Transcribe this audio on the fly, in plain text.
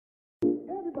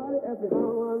Everybody ask me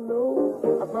how I know.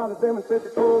 I smiled at them and said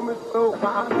she told me so.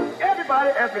 Everybody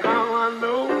ask me how I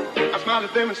know. I smiled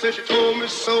at them and said she told me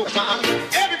so.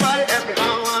 Everybody ask me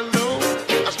how I know.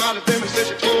 I smiled at them and said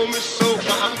she told me so.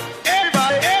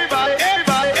 Everybody, everybody,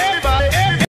 everybody, everybody,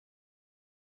 everybody.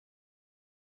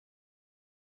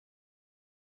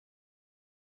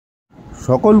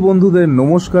 সকল বন্ধুদের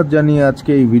নমস্কার জানিয়ে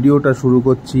আজকে এই ভিডিওটা শুরু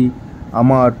করছি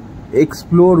আমার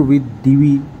এক্সপ্লোর উইথ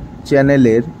ডিবি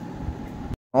চ্যানেলের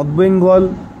নর্থ বেঙ্গল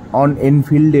অন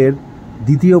এনফিল্ডের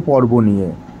দ্বিতীয় পর্ব নিয়ে।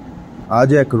 আজ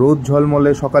এক রোদ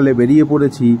ঝলমলে সকালে বেরিয়ে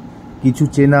পড়েছি কিছু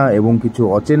চেনা এবং কিছু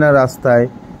অচেনা রাস্তায়,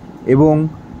 এবং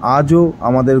আজও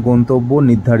আমাদের গন্তব্য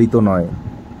নির্ধারিত নয়।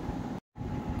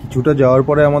 কিছুটা যাওয়ার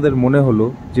পরে আমাদের মনে হলো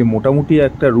যে মোটামুটি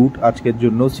একটা রুট আজকের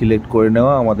জন্য সিলেক্ট করে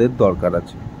নেওয়া আমাদের দরকার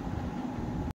আছে।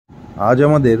 আজ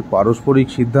আমাদের পারস্পরিক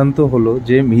সিদ্ধান্ত হলো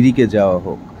যে মিরিকে যাওয়া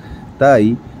হোক। তাই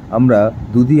আমরা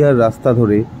দুধিয়ার রাস্তা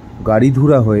ধরে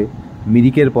গাড়িধুরা হয়ে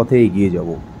মিরিকের পথে এগিয়ে যাব।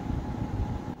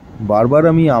 বারবার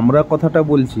আমি আমরা কথাটা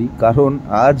বলছি কারণ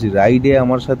আজ রাইডে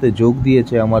আমার সাথে যোগ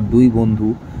দিয়েছে আমার দুই বন্ধু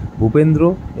ভূপেন্দ্র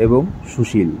এবং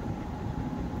সুশীল।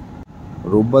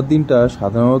 রোববার দিনটা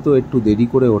সাধারণত একটু দেরি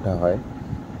করে ওঠা হয়,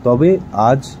 তবে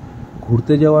আজ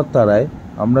ঘুরতে যাওয়ার তাড়ায়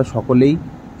আমরা সকলেই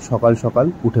সকাল সকাল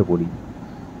উঠে পড়ি।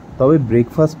 তবে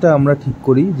ব্রেকফাস্টটা আমরা ঠিক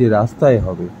করি যে রাস্তায়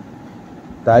হবে,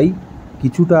 তাই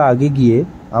কিছুটা আগে গিয়ে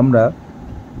আমরা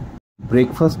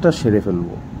ব্রেকফাস্টটা সেরে ফেলব।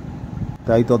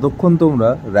 তাই ততক্ষণ তোমরা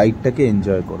রাইডটাকে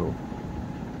এনজয় করো।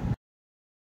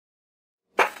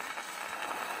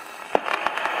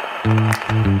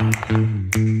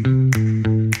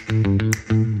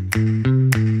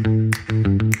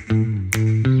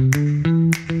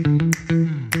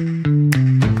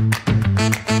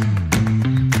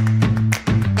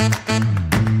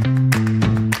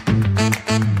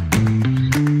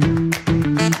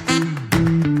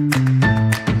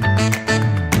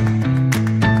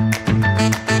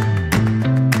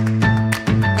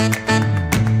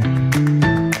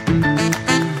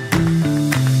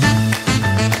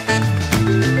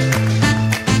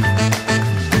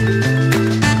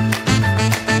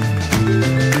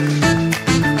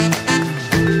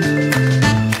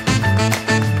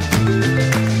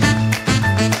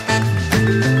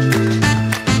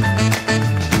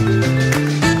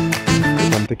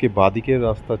 থেকে বাদিকের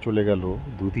রাস্তা চলে গেল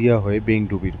দুধিয়া হয়ে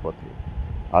বেংডুবির পথে,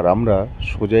 আর আমরা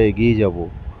সোজা এগিয়ে যাব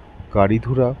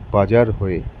গাড়িধুরা বাজার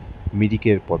হয়ে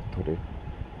মিরিকের পথ ধরে।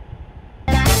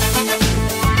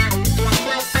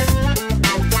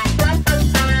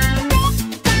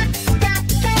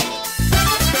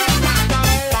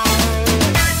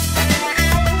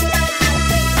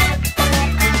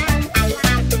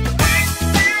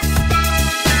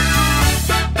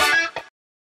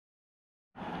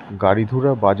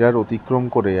 গাড়িধুরা বাজার অতিক্রম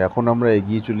করে এখন আমরা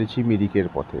এগিয়ে চলেছি মিরিকের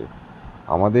পথে।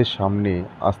 আমাদের সামনে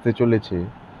আসতে চলেছে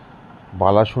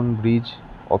বালাসন ব্রিজ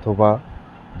অথবা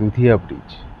দুধিয়া ব্রিজ।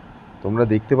 তোমরা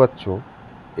দেখতে পাচ্ছ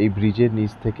এই ব্রিজের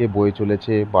নিচ থেকে বয়ে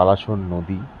চলেছে বালাসন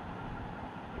নদী,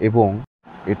 এবং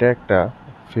এটা একটা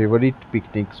ফেভারিট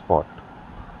পিকনিক স্পট।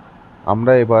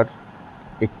 আমরা এবার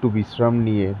একটু বিশ্রাম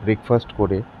নিয়ে ব্রেকফাস্ট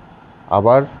করে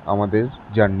আবার আমাদের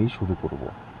জার্নি শুরু করব।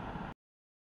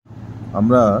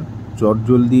 আমরা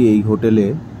চটজলদি এই হোটেলে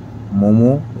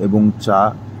মোমো এবং চা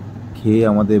খেয়ে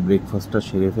আমাদের ব্রেকফাস্টটা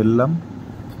সেরে ফেললাম,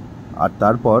 আর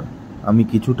তারপর আমি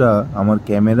কিছুটা আমার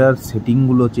ক্যামেরার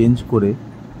সেটিংগুলো চেঞ্জ করে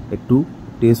একটু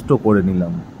টেস্টও করে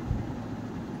নিলাম।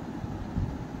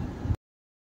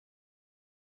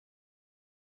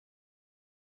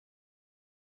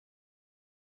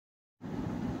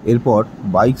 এরপর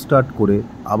বাইক স্টার্ট করে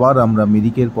আবার আমরা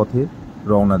মিরিকের পথে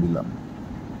রওনা দিলাম।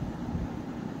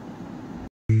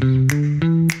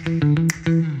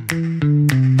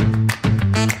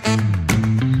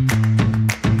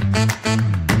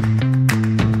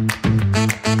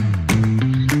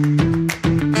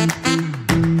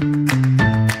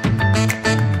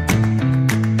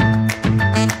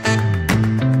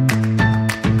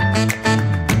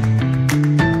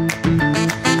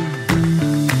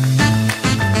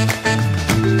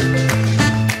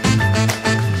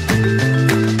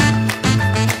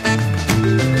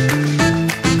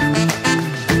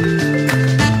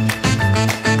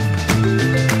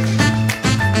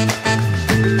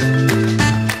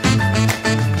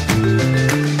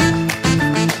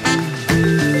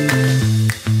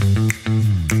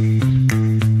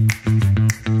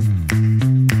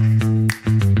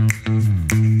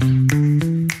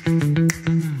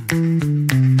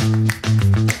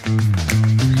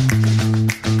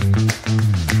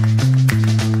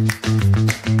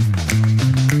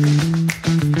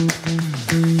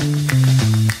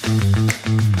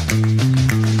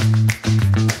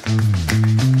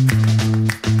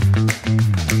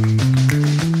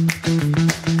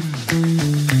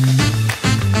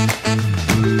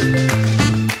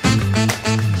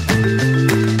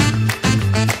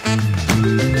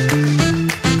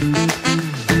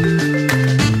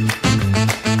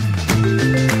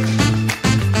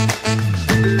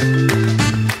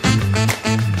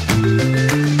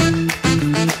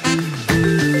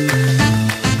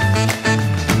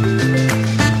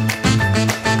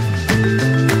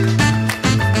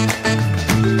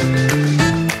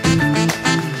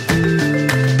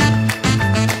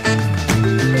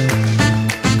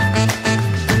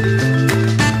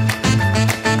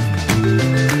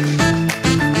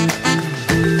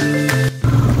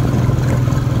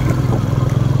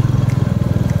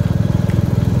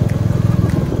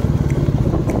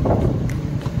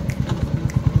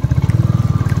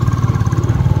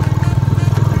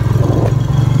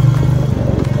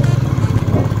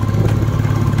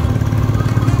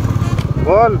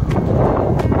 বল।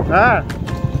 হ্যাঁ,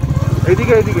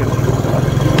 এইদিকে এইদিকে।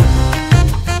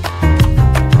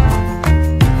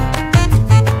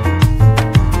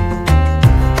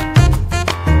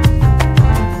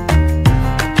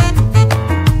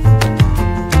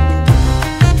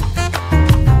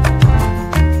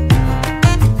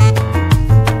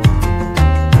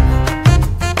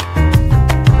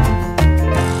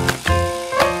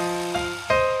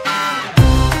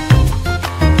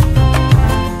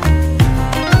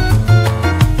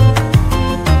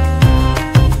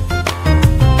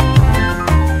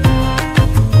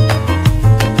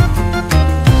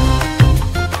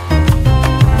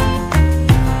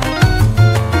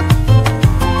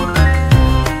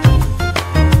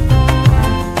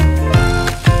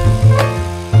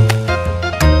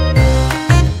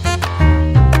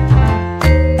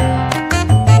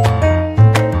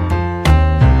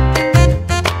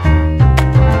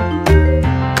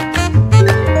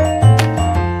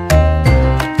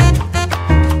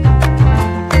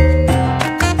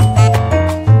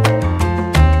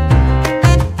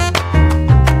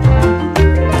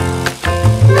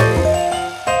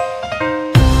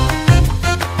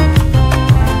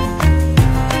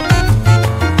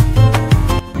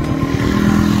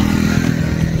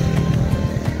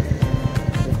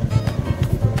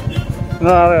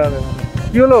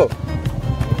 কি হলো?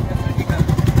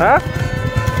 হ্যাঁ,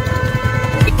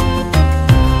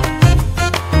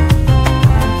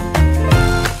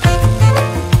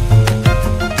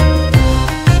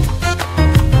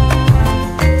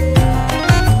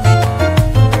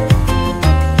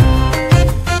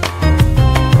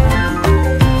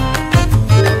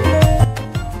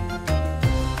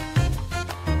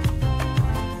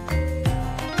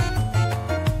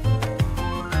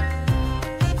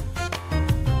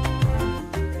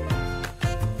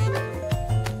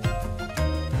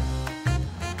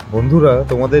 বন্ধুরা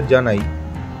তোমাদের জানাই,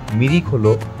 মিরিক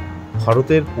হলো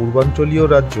ভারতের পূর্বাঞ্চলীয়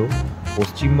রাজ্য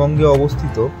পশ্চিমবঙ্গে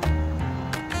অবস্থিত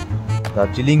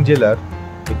দার্জিলিং জেলার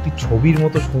একটি ছবির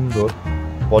মতো সুন্দর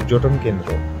পর্যটন কেন্দ্র।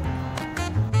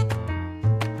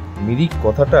 মিরিক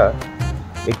কথাটা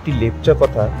একটি লেপচা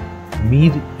কথা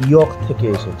মির-ইয়ক থেকে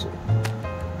এসেছে,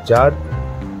 যার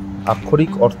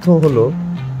আক্ষরিক অর্থ হলো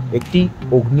একটি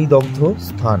অগ্নিদগ্ধ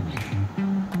স্থান।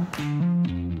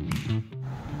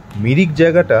 মিরিক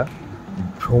জায়গাটা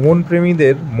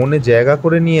ভ্রমণপ্রেমীদের মনে জায়গা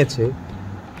করে নিয়েছে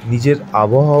নিজের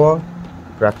আবহাওয়া,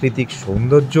 প্রাকৃতিক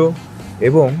সৌন্দর্য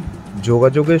এবং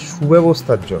যোগাযোগের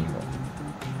সুব্যবস্থার জন্য।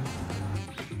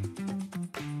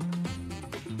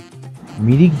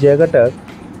 মিরিক জায়গাটার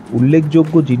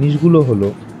উল্লেখযোগ্য জিনিসগুলো হলো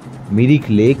মিরিক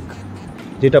লেক,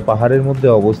 যেটা পাহাড়ের মধ্যে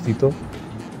অবস্থিত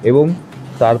এবং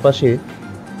তার পাশে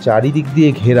চারিদিক দিয়ে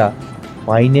ঘেরা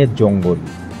পাইনের জঙ্গল।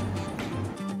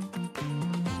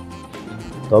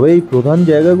 তবে এই প্রধান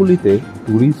জায়গাগুলিতে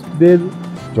ট্যুরিস্টদের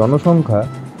জনসংখ্যা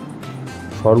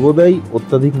সর্বদাই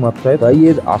অত্যাধিক মাত্রায়, তাই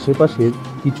এর আশেপাশের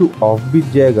কিছু অফবিট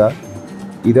জায়গা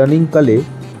ইদানিংকালে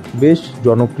বেশ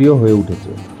জনপ্রিয় হয়ে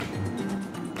উঠেছে,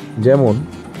 যেমন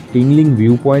tingling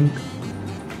view point,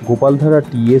 Gopaldhara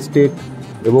tea estate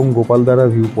এবং গোপালধারা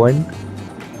ভিউ পয়েন্ট,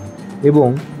 এবং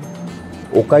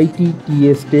ওকাইটি টি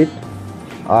এস্টেট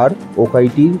আর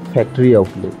ওকাইটির ফ্যাক্টরি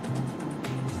আউটলেট,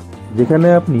 যেখানে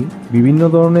আপনি বিভিন্ন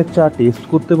ধরনের চা টেস্ট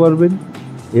করতে পারবেন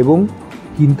এবং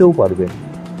কিনতেও পারবেন।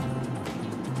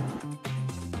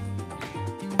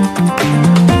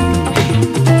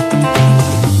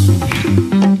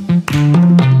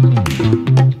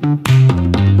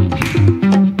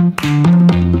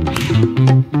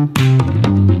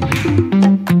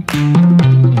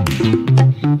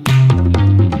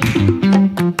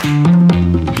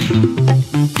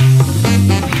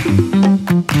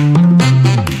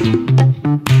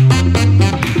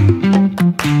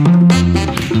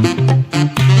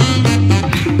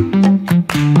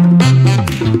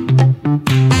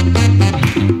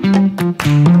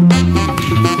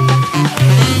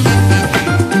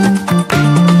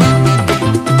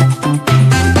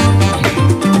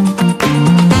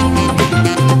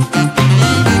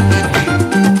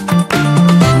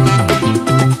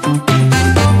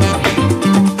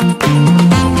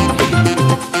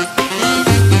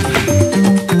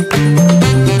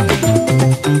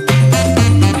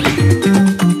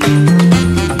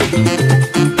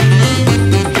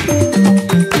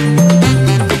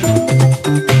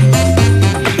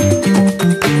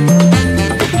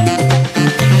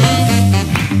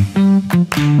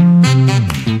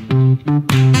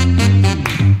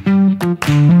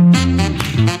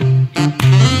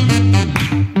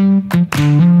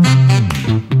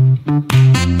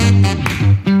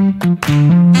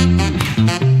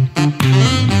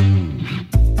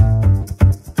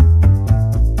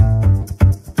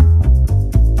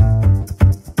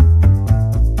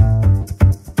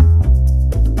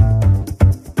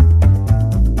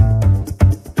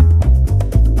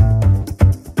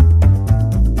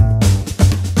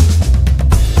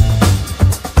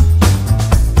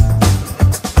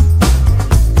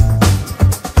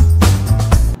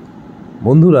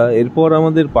 বন্ধুরা, এরপর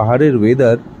আমাদের পাহাড়ের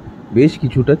ওয়েদার বেশ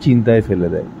কিছুটা চিন্তায় ফেলে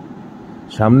দেয়।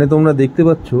 সামনে তোমরা দেখতে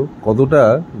পাচ্ছ কতটা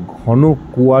ঘন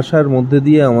কুয়াশার মধ্যে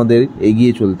দিয়ে আমাদের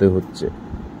এগিয়ে চলতে হচ্ছে।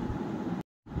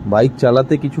 বাইক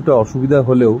চালাতে কিছুটা অসুবিধা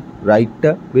হলেও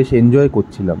রাইডটা বেশ এনজয়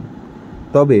করছিলাম।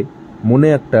 তবে মনে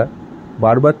একটা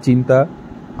বারবার চিন্তা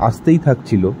আসতেই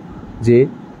থাকছিল যে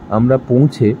আমরা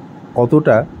পৌঁছে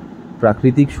কতটা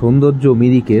প্রাকৃতিক সৌন্দর্য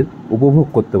মিরিকের উপভোগ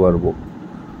করতে পারবো।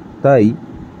 তাই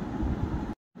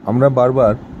আমরা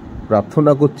বারবার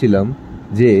প্রার্থনা করছিলাম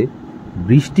যে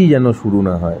বৃষ্টি যেন শুরু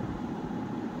না হয়।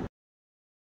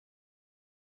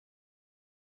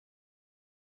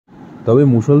 তবে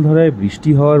মুষলধারায়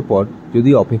বৃষ্টি হওয়ার পর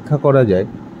যদি অপেক্ষা করা যায়,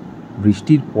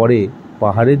 বৃষ্টির পরে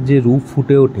পাহাড়ের যে রূপ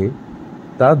ফুটে ওঠে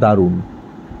তা দারুণ।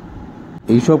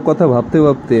 এইসব কথা ভাবতে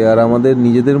ভাবতে আর আমাদের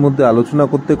নিজেদের মধ্যে আলোচনা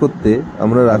করতে করতে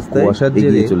আমরা রাস্তায়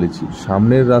এগিয়ে চলেছি।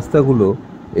 সামনের রাস্তাগুলো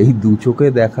এই দু চোখে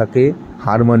দেখাকে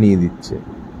হার মানিয়ে দিচ্ছে।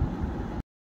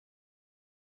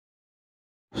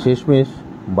 শেষমেশ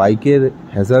বাইকের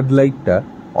হ্যাজার্ড লাইটটা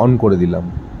অন করে দিলাম।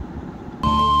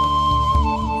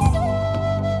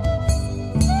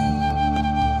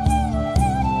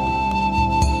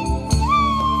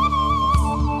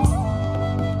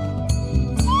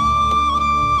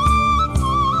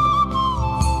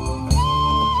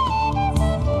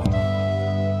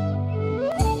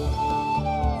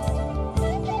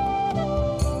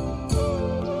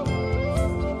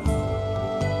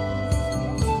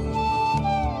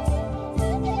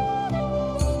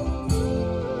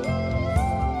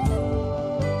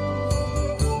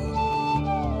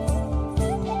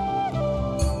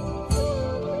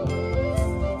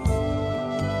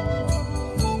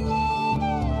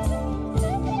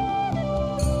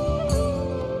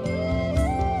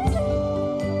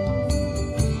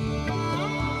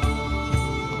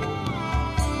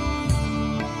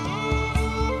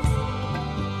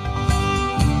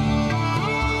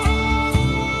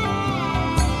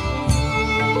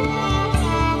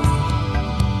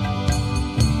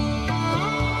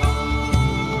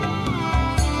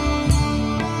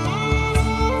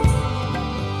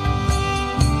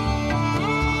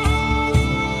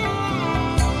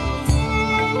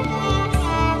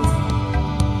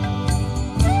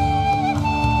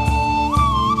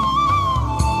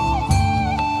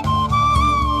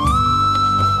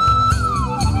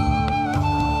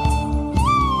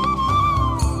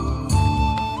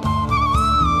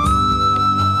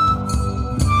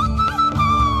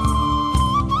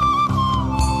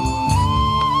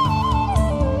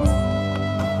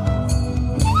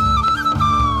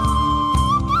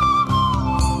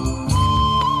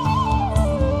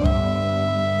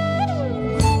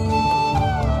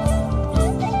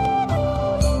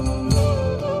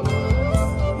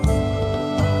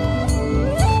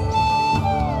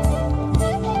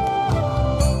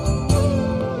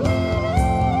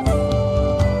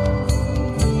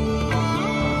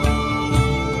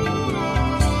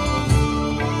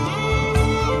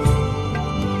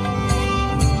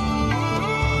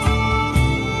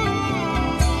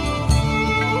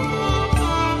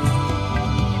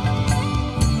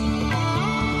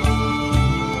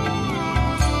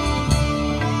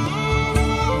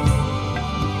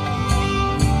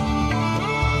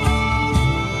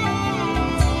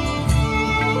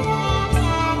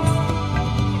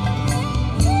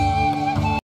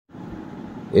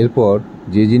 এরপর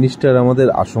যে জিনিসটার আমাদের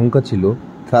আশঙ্কা ছিল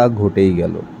তা ঘটেই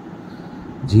গেল।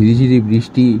 ঝিরিঝিরি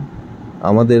বৃষ্টি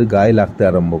আমাদের গায়ে লাগতে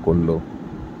আরম্ভ করলো।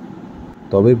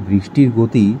 তবে বৃষ্টির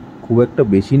গতি খুব একটা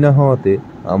বেশি না হওয়াতে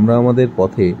আমরা আমাদের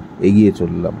পথে এগিয়ে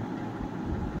চললাম।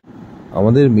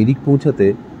 আমাদের মিরিক পৌঁছাতে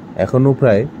এখনও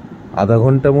প্রায় আধা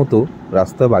ঘন্টা মতো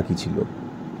রাস্তা বাকি ছিল।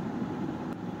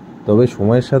 তবে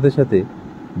সময়ের সাথে সাথে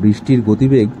বৃষ্টির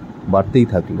গতিবেগ বাড়তেই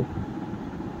থাকলো।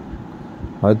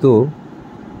 হয়তো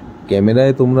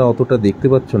ক্যামেরায় তোমরা অতটা দেখতে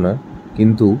পাচ্ছ না,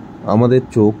 কিন্তু আমাদের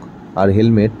চোখ আর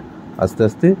হেলমেট আস্তে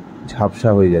আস্তে ঝাপসা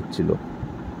হয়ে যাচ্ছিল।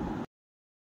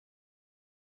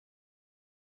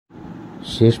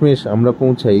 শেষমেশ আমরা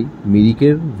পৌঁছাই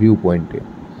মিরিকের ভিউ পয়েন্টে,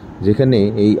 যেখানে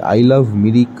এই আই লাভ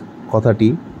মিরিক কথাটি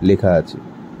লেখা আছে।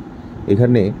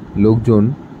 এখানে লোকজন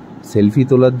সেলফি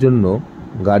তোলার জন্য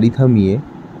গাড়ি থামিয়ে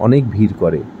অনেক ভিড়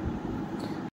করে।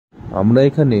 আমরা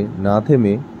এখানে না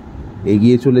থেমে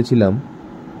এগিয়ে চলেছিলাম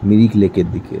মিরিক লেকের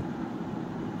দিকে।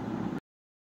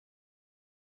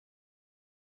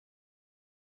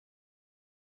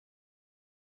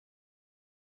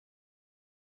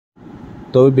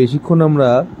 তবে বেশিক্ষণ আমরা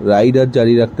রাইড আর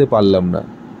জারি রাখতে পারলাম না,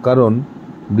 কারণ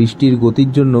বৃষ্টির গতির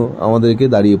জন্য আমাদেরকে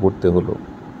দাঁড়িয়ে পড়তে হলো।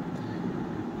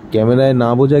 ক্যামেরায় না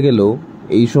বোঝা গেলেও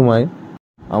এই সময়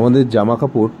আমাদের জামা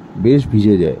কাপড় বেশ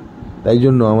ভিজে যায়, তাই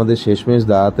জন্য আমাদের শেষমেশ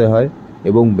দাঁড়াতে হয়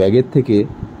এবং ব্যাগের থেকে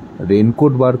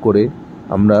রেনকোট বার করে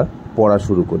আমরা পড়া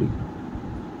শুরু করি।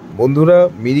 বন্ধুরা,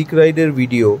 মিরিক রাইডের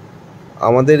ভিডিও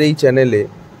আমাদের এই চ্যানেলে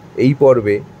এই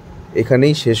পর্বে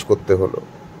এখানেই শেষ করতে হলো।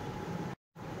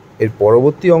 এর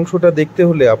পরবর্তী অংশটা দেখতে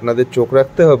হলে আপনাদের চোখ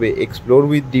রাখতে হবে এক্সপ্লোর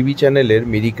উইথ ডিবি চ্যানেলের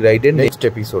মিরিক রাইডের নেক্সট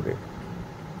এপিসোডে।